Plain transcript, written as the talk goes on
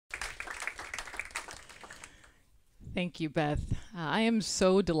Thank you, Beth. I am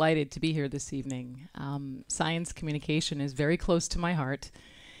so delighted to be here this evening. Science communication is very close to my heart,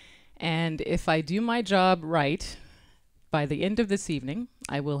 and if I do my job right, by the end of this evening,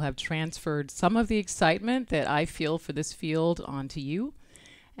 I will have transferred some of the excitement that I feel for this field onto you,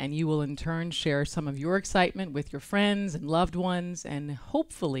 and you will in turn share some of your excitement with your friends and loved ones, and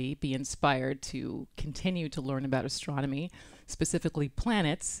hopefully be inspired to continue to learn about astronomy, specifically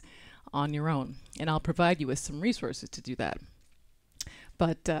planets, on your own. And I'll provide you with some resources to do that.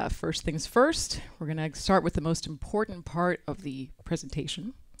 But first things first, we're going to start with the most important part of the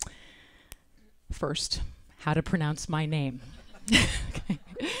presentation. First, how to pronounce my name. Okay.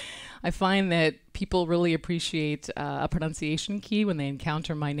 I find that people really appreciate a pronunciation key when they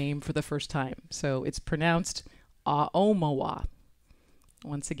encounter my name for the first time. So it's pronounced Aomawa.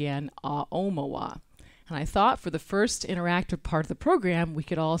 Once again, Aomawa. And I thought for the first interactive part of the program, we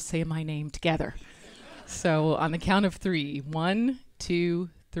could all say my name together. So on the count of three, 1, 2,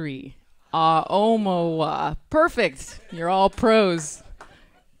 3. Aomawa. Perfect. You're all pros.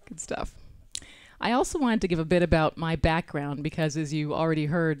 Good stuff. I also wanted to give a bit about my background because, as you already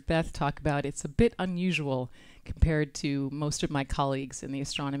heard Beth talk about, it's a bit unusual compared to most of my colleagues in the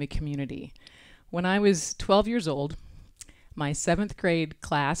astronomy community. When I was 12 years old, my 7th grade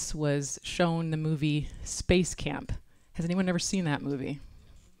class was shown the movie Space Camp. Has anyone ever seen that movie?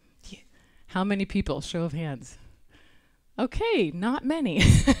 Yeah. How many people? Show of hands. Okay, not many,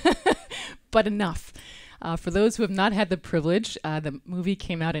 but enough. For those who have not had the privilege, the movie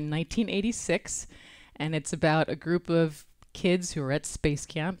came out in 1986, and it's about a group of kids who are at space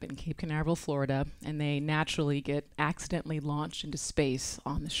camp in Cape Canaveral, Florida, and they naturally get accidentally launched into space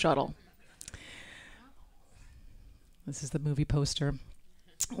on the shuttle. This is the movie poster.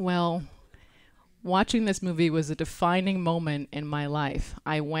 Well, watching this movie was a defining moment in my life.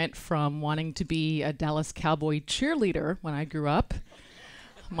 I went from wanting to be a Dallas Cowboy cheerleader when I grew up,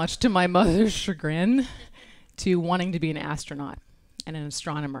 much to my mother's chagrin, to wanting to be an astronaut and an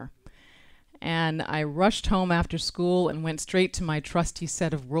astronomer. And I rushed home after school and went straight to my trusty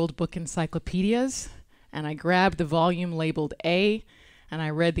set of World Book encyclopedias, and I grabbed the volume labeled A, and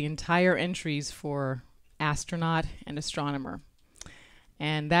I read the entire entries for astronaut and astronomer.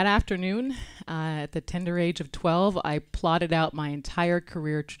 And that afternoon, at the tender age of 12, I plotted out my entire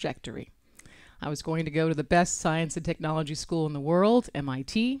career trajectory. I was going to go to the best science and technology school in the world,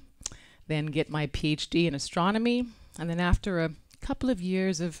 MIT, then get my PhD in astronomy, and then after a couple of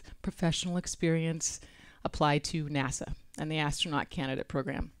years of professional experience, apply to NASA and the astronaut candidate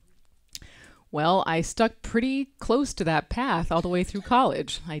program. Well, I stuck pretty close to that path all the way through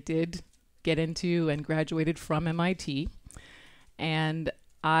college. I did get into and graduated from MIT, and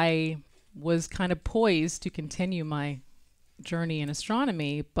I was kind of poised to continue my journey in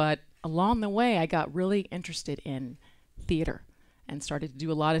astronomy, but along the way I got really interested in theater and started to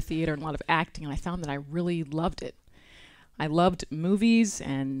do a lot of theater and a lot of acting, and I found that I really loved it. I loved movies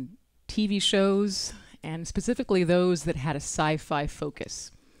and TV shows, and specifically those that had a sci-fi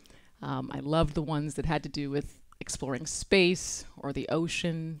focus. I loved the ones that had to do with exploring space or the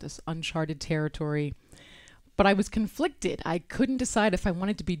ocean, this uncharted territory. But I was conflicted. I couldn't decide if I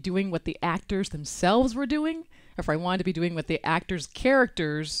wanted to be doing what the actors themselves were doing, or if I wanted to be doing what the actors'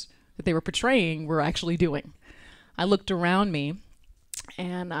 characters that they were portraying were actually doing. I looked around me,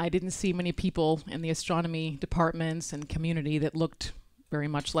 and I didn't see many people in the astronomy departments and community that looked very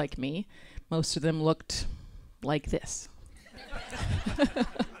much like me. Most of them looked like this.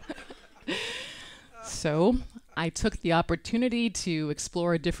 So I took the opportunity to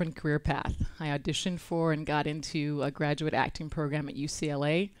explore a different career path. I auditioned for and got into a graduate acting program at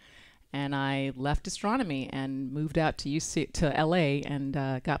UCLA, and I left astronomy and moved out to LA and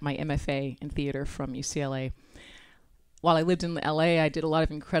got my MFA in theater from UCLA. While I lived in LA, I did a lot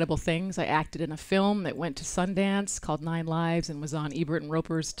of incredible things. I acted in a film that went to Sundance called 9 Lives and was on Ebert and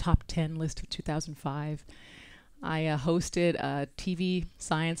Roper's top 10 list of 2005. I hosted a TV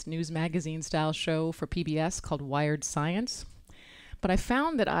science news magazine style show for PBS called Wired Science. But I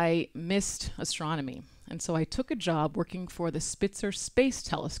found that I missed astronomy, and so I took a job working for the Spitzer Space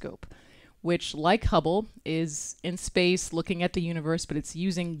Telescope, which, like Hubble, is in space looking at the universe, but it's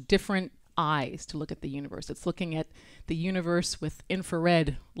using different eyes to look at the universe. It's looking at the universe with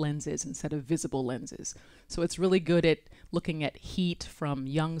infrared lenses instead of visible lenses. So it's really good at looking at heat from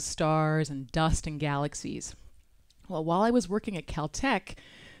young stars and dust and galaxies. Well, while I was working at Caltech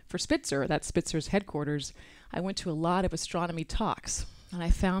for Spitzer, that's Spitzer's headquarters, I went to a lot of astronomy talks, and I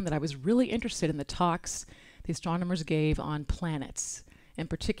found that I was really interested in the talks the astronomers gave on planets, in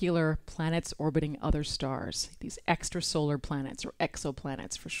particular planets orbiting other stars, these extrasolar planets, or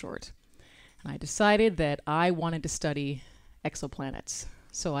exoplanets for short. And I decided that I wanted to study exoplanets.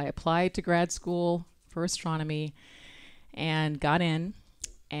 So I applied to grad school for astronomy and got in.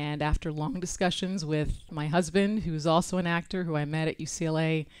 And after long discussions with my husband, who's also an actor who I met at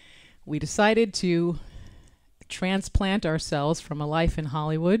UCLA, we decided to transplant ourselves from a life in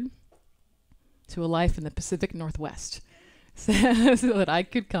Hollywood to a life in the Pacific Northwest so that I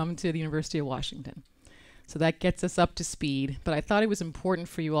could come to the University of Washington. So that gets us up to speed. But I thought it was important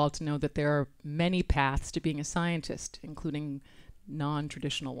for you all to know that there are many paths to being a scientist, including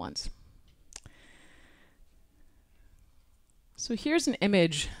non-traditional ones. So here's an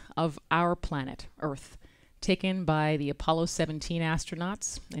image of our planet, Earth, taken by the Apollo 17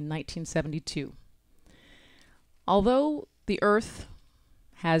 astronauts in 1972. Although the Earth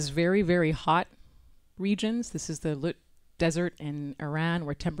has very, very hot regions, this is the desert in Iran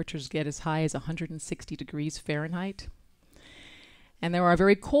where temperatures get as high as 160 degrees Fahrenheit. And there are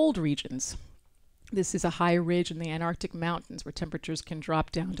very cold regions. This is a high ridge in the Antarctic mountains where temperatures can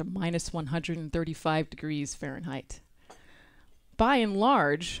drop down to minus 135 degrees Fahrenheit. By and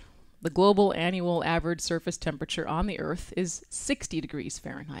large, the global annual average surface temperature on the Earth is 60 degrees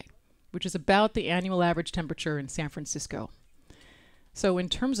Fahrenheit, which is about the annual average temperature in San Francisco. So in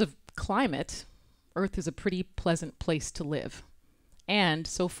terms of climate, Earth is a pretty pleasant place to live. And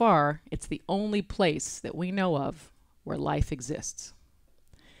so far, it's the only place that we know of where life exists.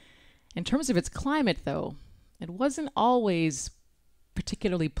 In terms of its climate, though, it wasn't always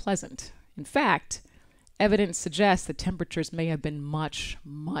particularly pleasant. In fact, evidence suggests that temperatures may have been much,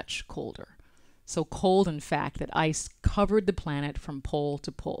 much colder. So cold, in fact, that ice covered the planet from pole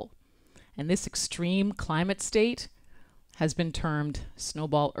to pole. And this extreme climate state has been termed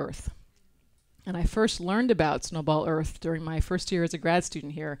Snowball Earth. And I first learned about Snowball Earth during my first year as a grad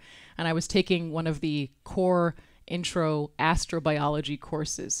student here, and I was taking one of the core intro astrobiology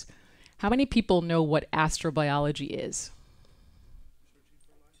courses. How many people know what astrobiology is?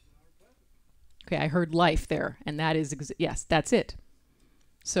 Okay, I heard life there, and that is, yes, that's it.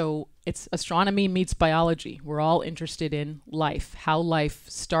 So it's astronomy meets biology. We're all interested in life, how life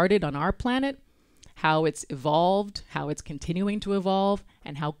started on our planet, how it's evolved, how it's continuing to evolve,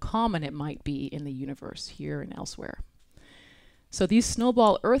 and how common it might be in the universe here and elsewhere. So these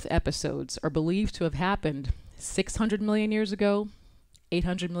Snowball Earth episodes are believed to have happened 600 million years ago,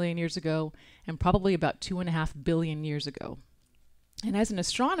 800 million years ago, and probably about 2.5 billion years ago. And as an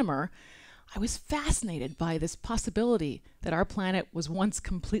astronomer, I was fascinated by this possibility that our planet was once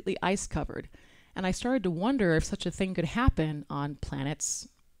completely ice covered. And I started to wonder if such a thing could happen on planets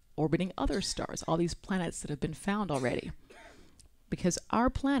orbiting other stars, all these planets that have been found already. Because our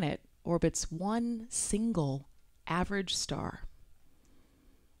planet orbits one single average star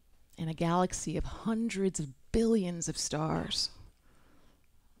in a galaxy of hundreds of billions of stars,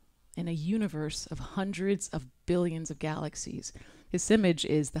 in a universe of hundreds of billions of galaxies. This image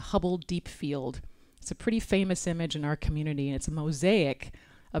is the Hubble Deep Field. It's a pretty famous image in our community, and it's a mosaic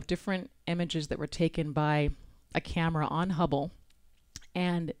of different images that were taken by a camera on Hubble,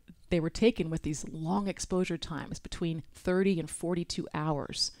 and they were taken with these long exposure times, between 30 and 42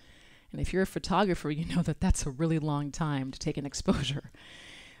 hours. And if you're a photographer, you know that that's a really long time to take an exposure.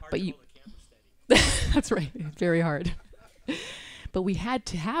 Hard but to you, hold a camera steady. that's right, very hard. But we had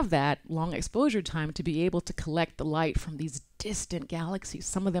to have that long exposure time to be able to collect the light from these distant galaxies.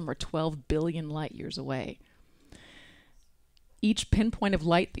 Some of them are 12 billion light years away. Each pinpoint of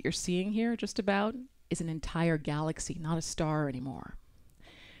light that you're seeing here, just about, is an entire galaxy, not a star anymore.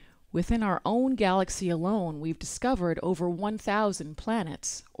 Within our own galaxy alone, we've discovered over 1,000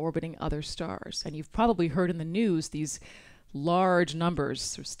 planets orbiting other stars. And you've probably heard in the news these large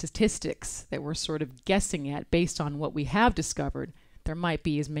numbers or statistics that we're sort of guessing at based on what we have discovered. There might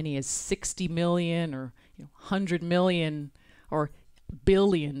be as many as 60 million or 100 million or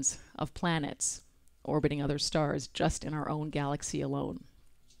billions of planets orbiting other stars just in our own galaxy alone.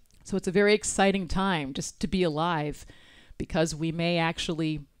 So it's a very exciting time just to be alive, because we may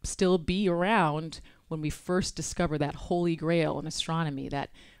actually still be around when we first discover that holy grail in astronomy,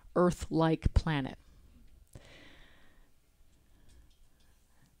 that Earth-like planet.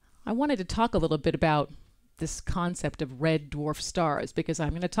 I wanted to talk a little bit about this concept of red dwarf stars, because I'm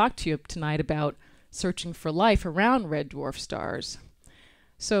going to talk to you tonight about searching for life around red dwarf stars.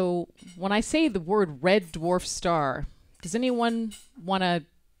 So when I say the word red dwarf star, does anyone want to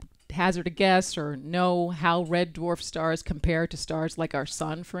hazard a guess or know how red dwarf stars compare to stars like our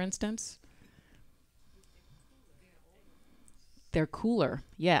sun, for instance? They're cooler,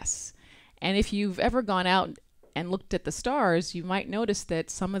 yes. And if you've ever gone out and looked at the stars, you might notice that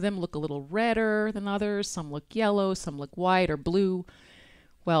some of them look a little redder than others, some look yellow, some look white or blue.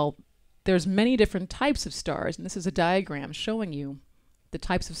 Well, there's many different types of stars, and this is a diagram showing you the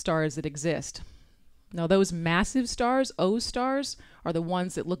types of stars that exist. Now those massive stars, O stars, are the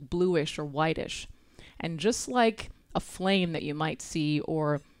ones that look bluish or whitish. And just like a flame that you might see,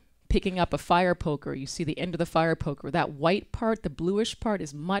 or picking up a fire poker, you see the end of the fire poker, that white part, the bluish part,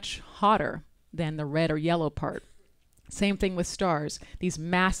 is much hotter than the red or yellow part. Same thing with stars. These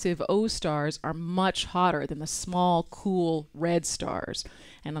massive O stars are much hotter than the small, cool red stars.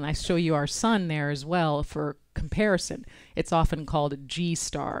 And then I show you our sun there as well for comparison. It's often called a G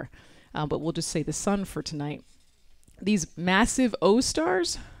star, but we'll just say the sun for tonight. These massive O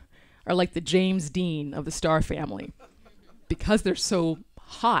stars are like the James Dean of the star family. Because they're so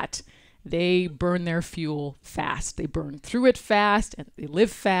hot, they burn their fuel fast. They burn through it fast, and they live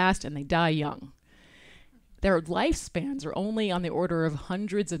fast, and they die young. Their lifespans are only on the order of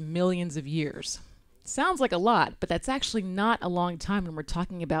hundreds of millions of years. Sounds like a lot, but that's actually not a long time when we're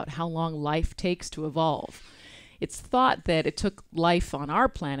talking about how long life takes to evolve. It's thought that it took life on our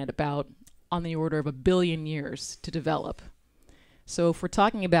planet about on the order of 1 billion years to develop. So if we're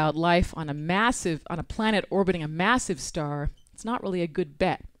talking about life on a planet orbiting a massive star, it's not really a good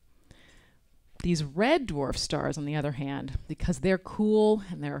bet. These red dwarf stars, on the other hand, because they're cool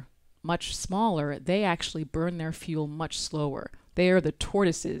and they're much smaller, they actually burn their fuel much slower. They are the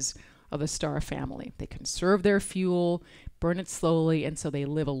tortoises of the star family. They conserve their fuel, burn it slowly, and so they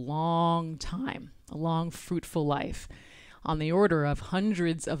live a long time, a long, fruitful life, on the order of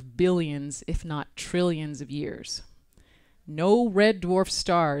hundreds of billions, if not trillions of years. No red dwarf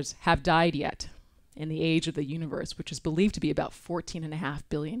stars have died yet in the age of the universe, which is believed to be about 14.5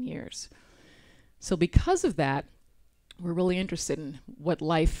 billion years. So because of that, we're really interested in what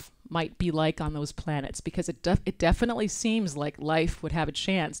life might be like on those planets, because it definitely seems like life would have a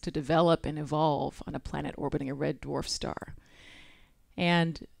chance to develop and evolve on a planet orbiting a red dwarf star.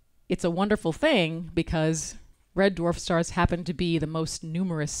 And it's a wonderful thing because red dwarf stars happen to be the most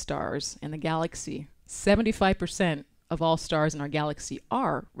numerous stars in the galaxy. 75% of all stars in our galaxy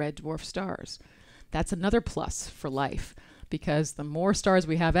are red dwarf stars. That's another plus for life, because the more stars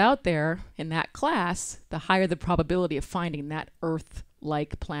we have out there in that class, the higher the probability of finding that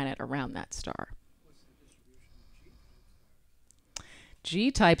Earth-like planet around that star.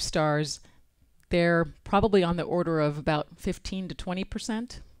 G-type stars, they're probably on the order of about 15 to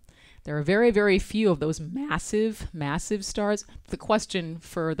 20%. There are very, very few of those massive, massive stars. The question,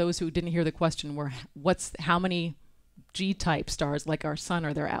 for those who didn't hear the question, were how many G-type stars like our sun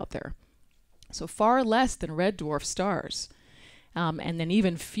are there out there? So far less than red dwarf stars. And then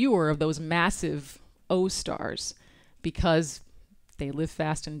even fewer of those massive O stars, because they live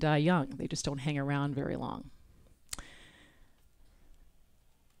fast and die young. They just don't hang around very long.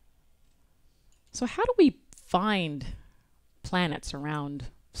 So how do we find planets around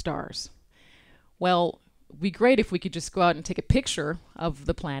stars? Well, it'd be great if we could just go out and take a picture of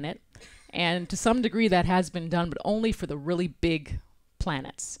the planet. And to some degree that has been done, but only for the really big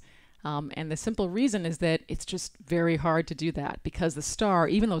planets. And the simple reason is that it's just very hard to do that, because the star,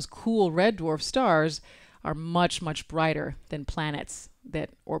 even those cool red dwarf stars, are much, much brighter than planets that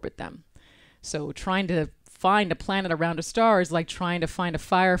orbit them. So trying to find a planet around a star is like trying to find a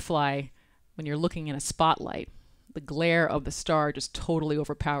firefly when you're looking in a spotlight. The glare of the star just totally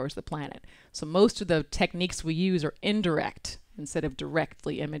overpowers the planet. So most of the techniques we use are indirect instead of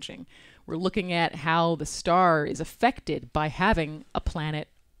directly imaging. We're looking at how the star is affected by having a planet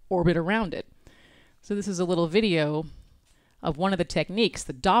orbit around it. So this is a little video of one of the techniques,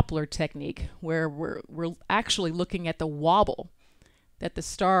 the Doppler technique, where we're actually looking at the wobble that the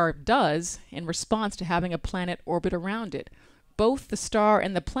star does in response to having a planet orbit around it. Both the star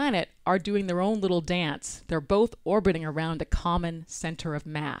and the planet are doing their own little dance. They're both orbiting around a common center of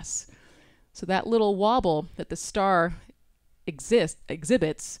mass. So that little wobble that the star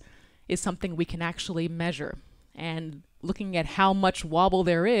exhibits is something we can actually measure. And looking at how much wobble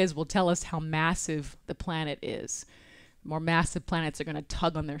there is will tell us how massive the planet is. More massive planets are going to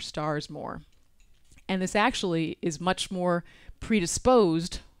tug on their stars more. And this actually is much more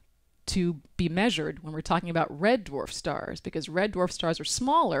predisposed to be measured when we're talking about red dwarf stars, because red dwarf stars are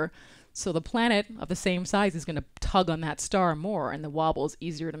smaller, so the planet of the same size is going to tug on that star more, and the wobble is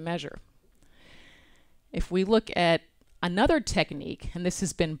easier to measure. If we look at another technique, and this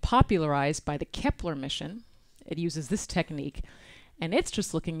has been popularized by the Kepler mission, it uses this technique, and it's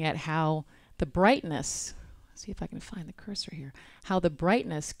just looking at how the brightness, see if I can find the cursor here, how the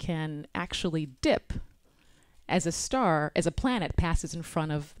brightness can actually dip as a planet passes in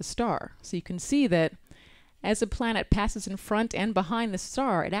front of the star. So you can see that as a planet passes in front and behind the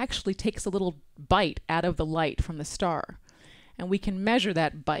star, it actually takes a little bite out of the light from the star. and we can measure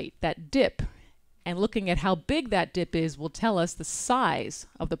that bite, that dip. And looking at how big that dip is will tell us the size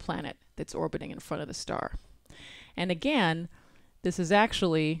of the planet that's orbiting in front of the star. And again, this is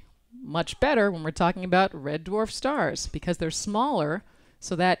actually much better when we're talking about red dwarf stars because they're smaller,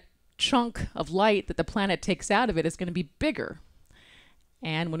 so that chunk of light that the planet takes out of it is going to be bigger.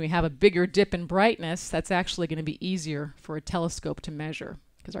 And when we have a bigger dip in brightness, that's actually going to be easier for a telescope to measure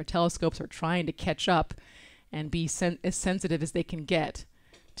because our telescopes are trying to catch up and be as sensitive as they can get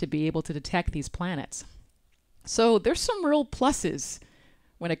to be able to detect these planets. So there's some real pluses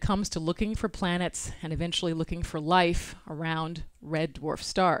when it comes to looking for planets and eventually looking for life around red dwarf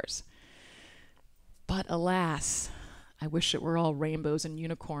stars. But alas, I wish it were all rainbows and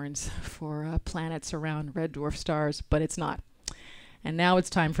unicorns for planets around red dwarf stars, but it's not. And now it's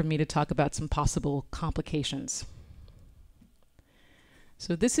time for me to talk about some possible complications.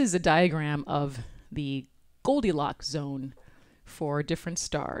 So this is a diagram of the Goldilocks zone for different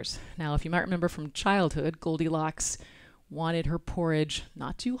stars. Now, if you might remember from childhood, Goldilocks wanted her porridge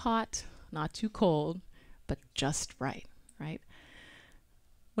not too hot, not too cold, but just right, right?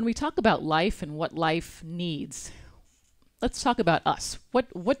 When we talk about life and what life needs, let's talk about us.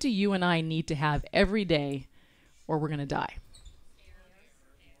 What do you and I need to have every day or we're going to die?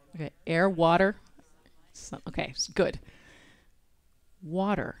 Okay, air, water. Okay, good.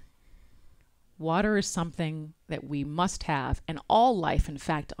 Water. Water is something that we must have, and all life, in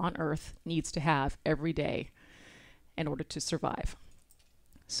fact, on Earth needs to have every day in order to survive.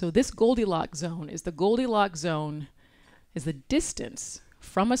 So this Goldilocks zone is the distance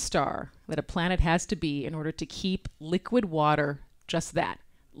from a star that a planet has to be in order to keep liquid water, just that,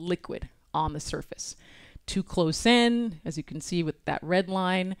 liquid, on the surface. Too close in, as you can see with that red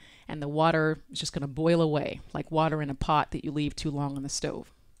line, and the water is just going to boil away, like water in a pot that you leave too long on the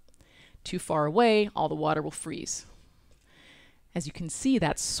stove. Too far away, all the water will freeze. As you can see,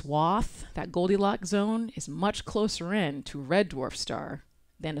 that swath, that Goldilocks zone, is much closer in to a red dwarf star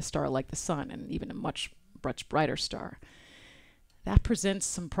than a star like the Sun, and even a much brighter star. That presents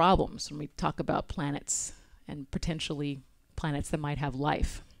some problems when we talk about planets and potentially planets that might have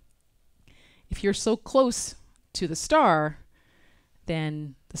life. If you're so close to the star,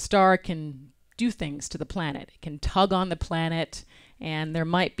 then the star can do things to the planet. It can tug on the planet, and there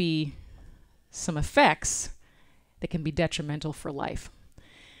might be some effects that can be detrimental for life.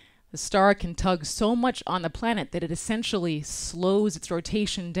 The star can tug so much on the planet that it essentially slows its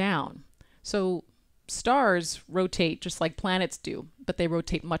rotation down. So stars rotate just like planets do, but they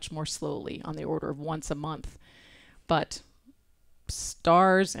rotate much more slowly, on the order of once a month. But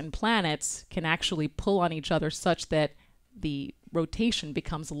stars and planets can actually pull on each other such that the rotation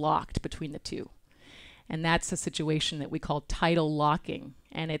becomes locked between the two. And that's a situation that we call tidal locking.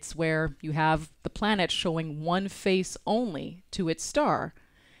 And it's where you have the planet showing one face only to its star.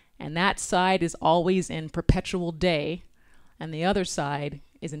 And that side is always in perpetual day, and the other side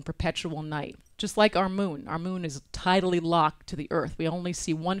is in perpetual night. Just like our moon. Our moon is tidally locked to the Earth. We only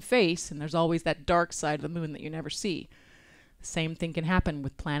see one face, and there's always that dark side of the moon that you never see. The same thing can happen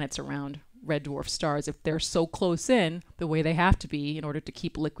with planets around red dwarf stars if they're so close in the way they have to be in order to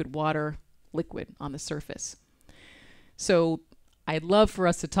keep liquid water liquid on the surface. So I'd love for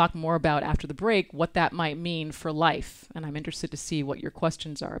us to talk more about, after the break, what that might mean for life. And I'm interested to see what your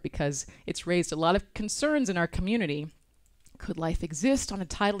questions are, because it's raised a lot of concerns in our community. Could life exist on a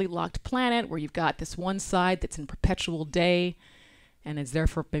tidally locked planet where you've got this one side that's in perpetual day and is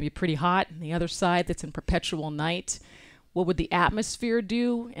therefore maybe pretty hot, and the other side that's in perpetual night? What would the atmosphere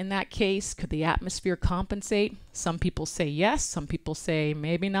do in that case? Could the atmosphere compensate? Some people say yes, some people say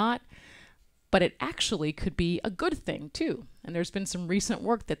maybe not. But it actually could be a good thing too. And there's been some recent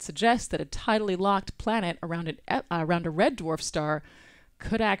work that suggests that a tidally locked planet around a red dwarf star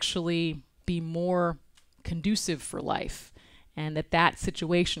could actually be more conducive for life, and that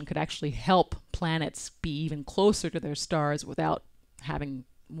situation could actually help planets be even closer to their stars without having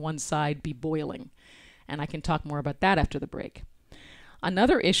one side be boiling. And I can talk more about that after the break.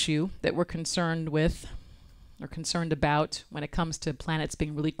 Another issue that we're concerned with or concerned about when it comes to planets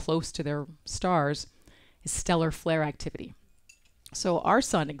being really close to their stars is stellar flare activity. So our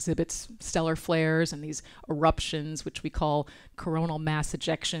sun exhibits stellar flares and these eruptions, which we call coronal mass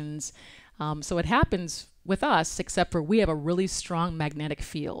ejections. So it happens with us, except for we have a really strong magnetic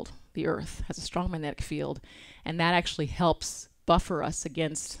field. The Earth has a strong magnetic field, and that actually helps buffer us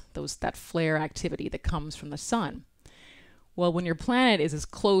against that flare activity that comes from the sun. Well, when your planet is as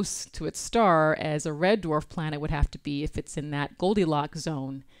close to its star as a red dwarf planet would have to be if it's in that Goldilocks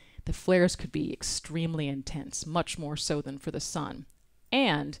zone, the flares could be extremely intense, much more so than for the sun.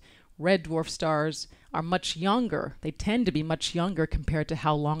 And red dwarf stars are much younger. They tend to be much younger compared to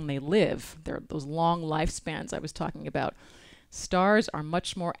how long they live. They're those long lifespans I was talking about. Stars are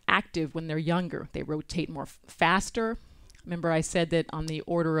much more active when they're younger. They rotate more faster. Remember I said that on the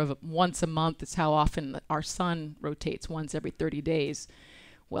order of once a month is how often our sun rotates, once every 30 days.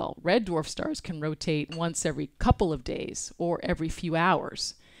 Well, red dwarf stars can rotate once every couple of days or every few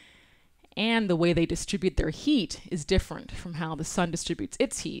hours. And the way they distribute their heat is different from how the sun distributes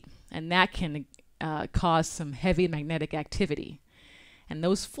its heat. And that can cause some heavy magnetic activity. And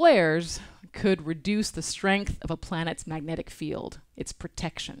those flares could reduce the strength of a planet's magnetic field, its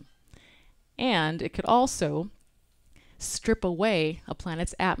protection. And it could also strip away a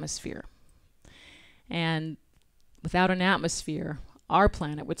planet's atmosphere. And without an atmosphere, our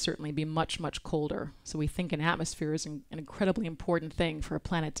planet would certainly be much, much colder. So we think an atmosphere is an incredibly important thing for a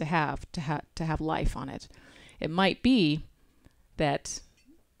planet to have life on it. It might be that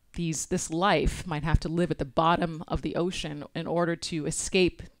this life might have to live at the bottom of the ocean in order to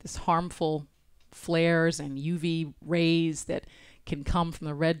escape this harmful flares and UV rays that can come from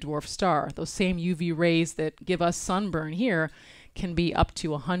the red dwarf star. Those same UV rays that give us sunburn here can be up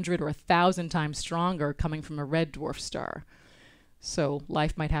to 100 or 1,000 times stronger coming from a red dwarf star. So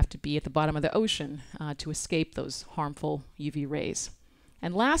life might have to be at the bottom of the ocean to escape those harmful UV rays.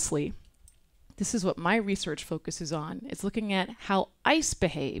 And lastly, this is what my research focuses on. It's looking at how ice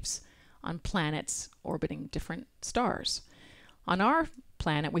behaves on planets orbiting different stars. On our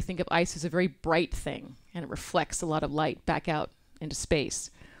planet, we think of ice as a very bright thing, and it reflects a lot of light back out into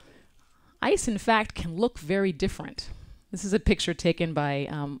space. Ice, in fact, can look very different. This is a picture taken by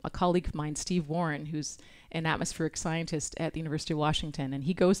a colleague of mine, Steve Warren, who's an atmospheric scientist at the University of Washington, and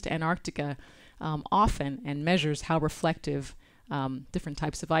he goes to Antarctica often and measures how reflective different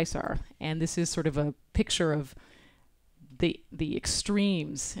types of ice are. And this is sort of a picture of the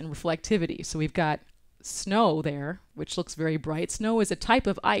extremes in reflectivity. So we've got snow there, which looks very bright. Snow is a type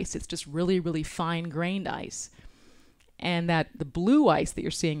of ice. It's just really, really fine-grained ice. And that the blue ice that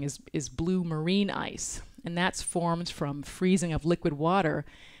you're seeing is blue marine ice. And that's formed from freezing of liquid water.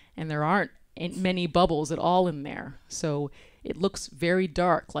 And there aren't many bubbles at all in there. So it looks very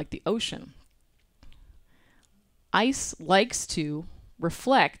dark, like the ocean. Ice likes to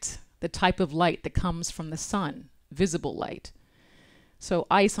reflect the type of light that comes from the sun, visible light. So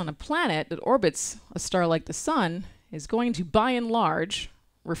ice on a planet that orbits a star like the sun is going to, by and large,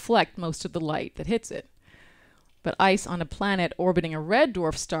 reflect most of the light that hits it. But ice on a planet orbiting a red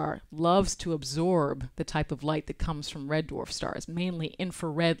dwarf star loves to absorb the type of light that comes from red dwarf stars, mainly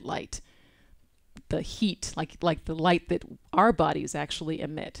infrared light. The heat, like the light that our bodies actually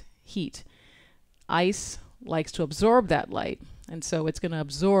emit, heat. Ice likes to absorb that light, and so it's going to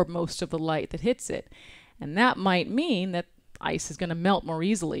absorb most of the light that hits it. And that might mean that ice is going to melt more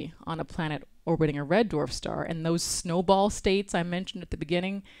easily on a planet orbiting a red dwarf star, and those snowball states I mentioned at the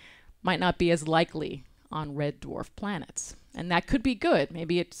beginning might not be as likely on red dwarf planets. And that could be good.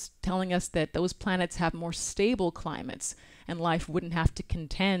 Maybe it's telling us that those planets have more stable climates and life wouldn't have to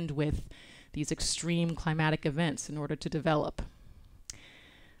contend with these extreme climatic events in order to develop.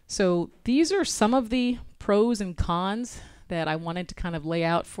 So these are some of the pros and cons that I wanted to kind of lay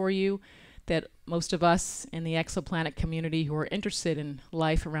out for you, that most of us in the exoplanet community who are interested in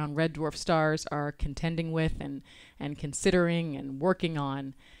life around red dwarf stars are contending with and considering and working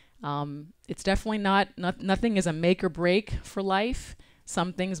on. It's definitely nothing is a make or break for life.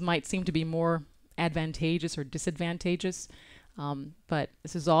 Some things might seem to be more advantageous or disadvantageous, but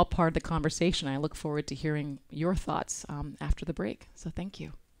this is all part of the conversation. I look forward to hearing your thoughts after the break. So thank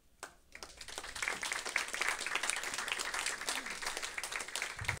you.